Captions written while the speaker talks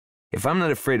If I'm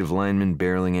not afraid of linemen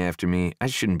barreling after me, I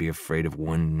shouldn't be afraid of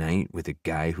one night with a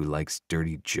guy who likes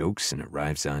dirty jokes and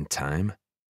arrives on time.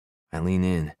 I lean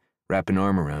in, wrap an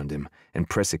arm around him, and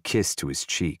press a kiss to his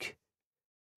cheek.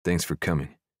 Thanks for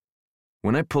coming.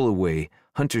 When I pull away,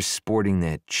 Hunter's sporting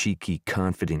that cheeky,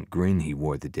 confident grin he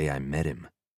wore the day I met him.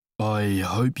 I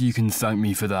hope you can thank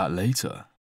me for that later.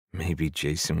 Maybe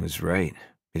Jason was right.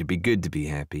 It'd be good to be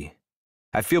happy.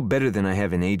 I feel better than I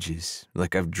have in ages,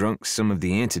 like I've drunk some of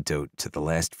the antidote to the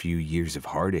last few years of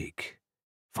heartache.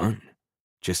 Fun.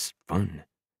 Just fun.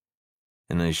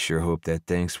 And I sure hope that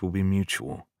thanks will be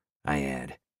mutual, I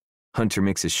add. Hunter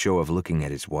makes a show of looking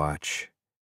at his watch.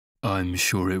 I'm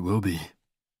sure it will be.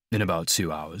 In about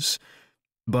 2 hours.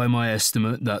 By my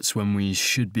estimate, that's when we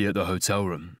should be at the hotel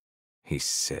room, he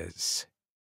says.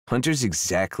 Hunter's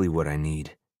exactly what I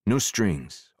need. No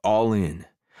strings, all in.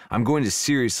 I'm going to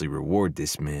seriously reward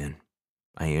this man.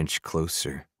 I inch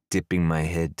closer, dipping my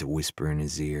head to whisper in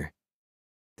his ear.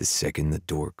 The second the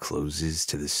door closes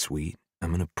to the suite,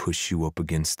 I'm gonna push you up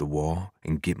against the wall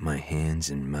and get my hands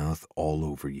and mouth all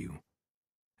over you.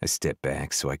 I step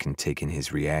back so I can take in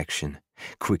his reaction.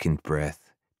 Quickened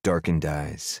breath, darkened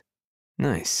eyes.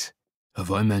 Nice.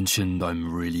 Have I mentioned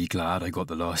I'm really glad I got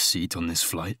the last seat on this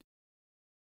flight?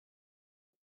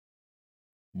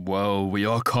 Well, we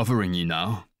are covering you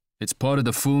now. It's part of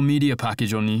the full media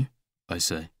package on you, I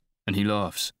say, and he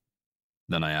laughs.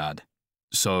 Then I add,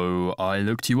 so I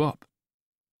looked you up.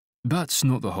 That's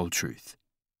not the whole truth.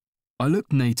 I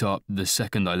looked Nate up the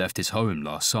second I left his home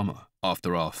last summer,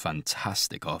 after our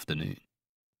fantastic afternoon.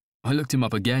 I looked him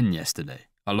up again yesterday,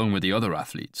 along with the other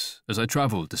athletes, as I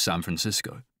traveled to San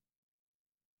Francisco.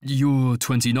 You're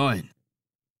 29.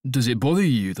 Does it bother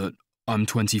you that I'm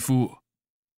 24?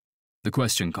 The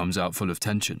question comes out full of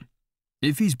tension.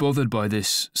 If he's bothered by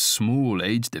this small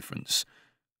age difference,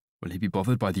 will he be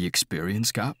bothered by the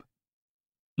experience gap?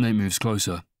 Nate moves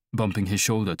closer, bumping his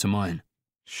shoulder to mine.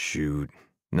 Shoot.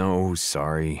 No,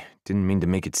 sorry. Didn't mean to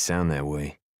make it sound that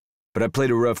way. But I played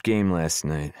a rough game last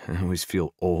night. I always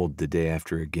feel old the day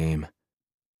after a game.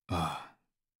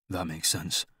 That makes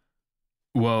sense.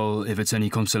 Well, if it's any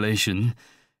consolation,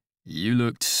 you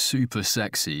looked super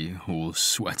sexy, all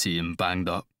sweaty and banged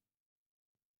up.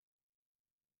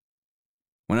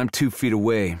 When I'm 2 feet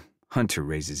away, Hunter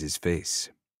raises his face.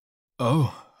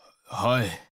 Oh,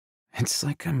 hi. It's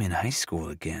like I'm in high school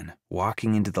again,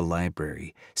 walking into the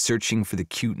library, searching for the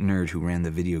cute nerd who ran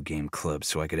the video game club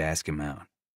so I could ask him out.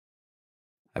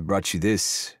 I brought you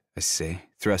this, I say,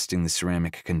 thrusting the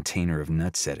ceramic container of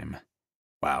nuts at him.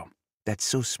 Wow, that's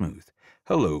so smooth.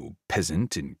 Hello,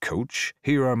 peasant and coach.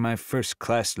 Here are my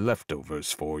first-class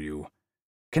leftovers for you.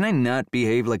 Can I not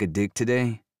behave like a dick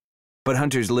today? But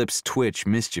Hunter's lips twitch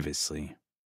mischievously.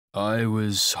 I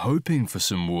was hoping for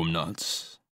some warm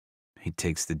nuts. He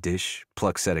takes the dish,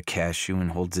 plucks out a cashew,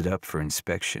 and holds it up for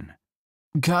inspection.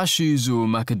 Cashews or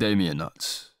macadamia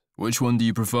nuts? Which one do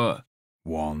you prefer?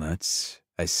 Walnuts,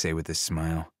 I say with a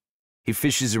smile. He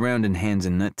fishes around and hands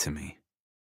a nut to me.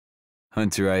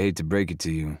 Hunter, I hate to break it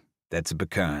to you. That's a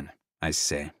pecan, I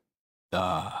say.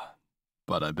 But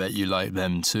I bet you like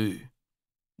them too.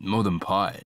 More than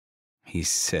pie. He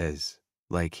says,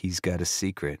 like he's got a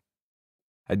secret.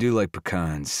 I do like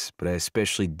pecans, but I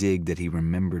especially dig that he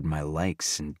remembered my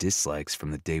likes and dislikes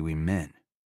from the day we met.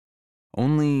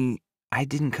 Only, I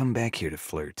didn't come back here to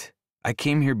flirt. I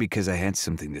came here because I had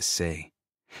something to say.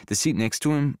 The seat next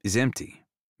to him is empty.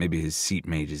 Maybe his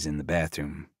seatmate is in the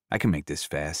bathroom. I can make this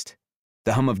fast.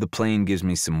 The hum of the plane gives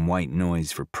me some white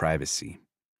noise for privacy.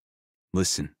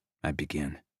 Listen, I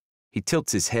begin. He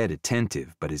tilts his head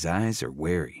attentive, but his eyes are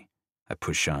wary. I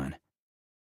push on.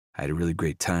 I had a really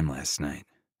great time last night,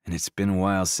 and it's been a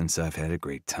while since I've had a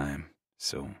great time,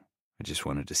 so I just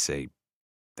wanted to say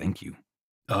thank you.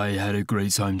 I had a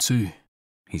great time too,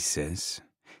 he says.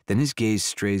 Then his gaze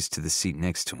strays to the seat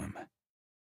next to him.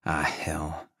 Ah,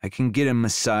 hell, I can get a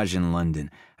massage in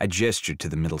London. I gesture to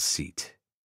the middle seat.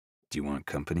 Do you want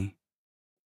company?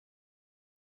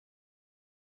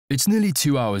 It's nearly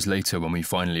 2 hours later when we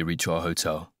finally reach our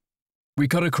hotel. We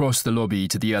cut across the lobby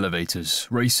to the elevators,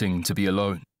 racing to be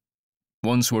alone.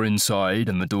 Once we're inside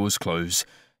and the doors close,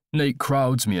 Nate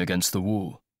crowds me against the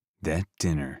wall. That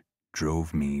dinner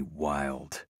drove me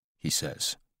wild, he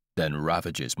says, then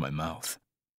ravages my mouth.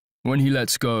 When he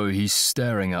lets go, he's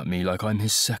staring at me like I'm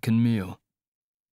his second meal.